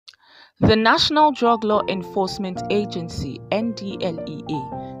The National Drug Law Enforcement Agency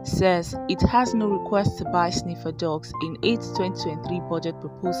 (NDLEA) says it has no request to buy sniffer dogs in its 2023 budget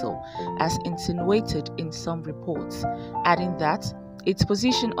proposal, as insinuated in some reports, adding that its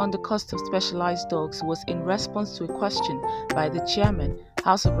position on the cost of specialized dogs was in response to a question by the chairman,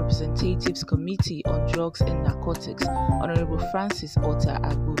 House of Representatives Committee on Drugs and Narcotics, Honorable Francis Otta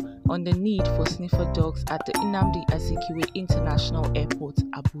Agbo, on the need for sniffer dogs at the Nnamdi Azikiwe International Airport,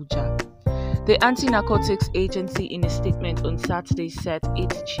 Abuja. The Anti-Narcotics Agency, in a statement on Saturday, said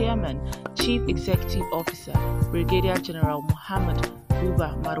its chairman, Chief Executive Officer, Brigadier General Muhammad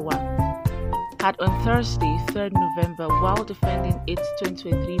Buba Marwa, had on Thursday, 3rd November, while defending its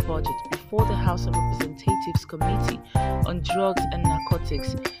 2023 budget before the House of Representatives Committee on Drugs and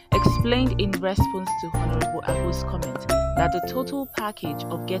Narcotics, explained in response to Honorable Agbo's comment that the total package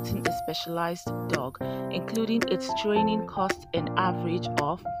of getting a specialized dog, including its training, cost an average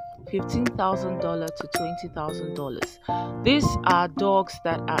of $15,000 to $20,000. These are dogs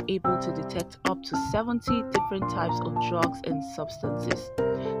that are able to detect up to 70 different types of drugs and substances.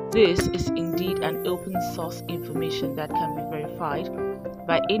 This is indeed an open source information that can be verified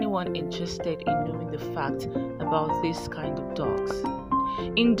by anyone interested in knowing the facts about this kind of dogs.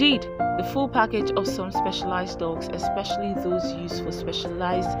 Indeed, the full package of some specialized dogs, especially those used for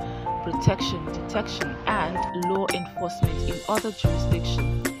specialized protection, detection, and law enforcement in other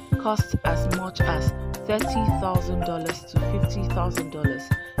jurisdictions, costs as much as $30,000 to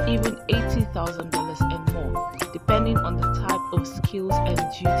 $50,000, even $80,000 and more, depending on the type of skills and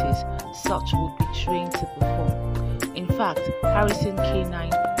duties such would be trained to perform. In fact, Harrison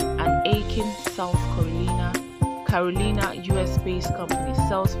K9, an Aiken, South Carolina, US-based company,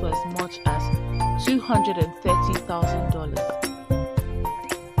 sells for as much as $230,000.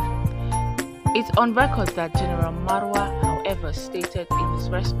 It's on record that General Marwa, however, stated in his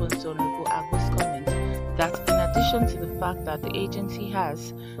response to Honorable Agbo's comment that in addition to the fact that the agency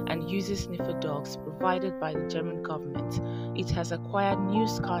has and uses sniffer dogs provided by the German government, it has acquired new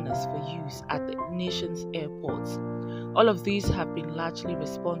scanners for use at the nation's airports. All of these have been largely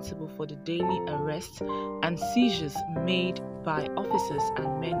responsible for the daily arrests and seizures made by officers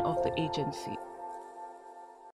and men of the agency.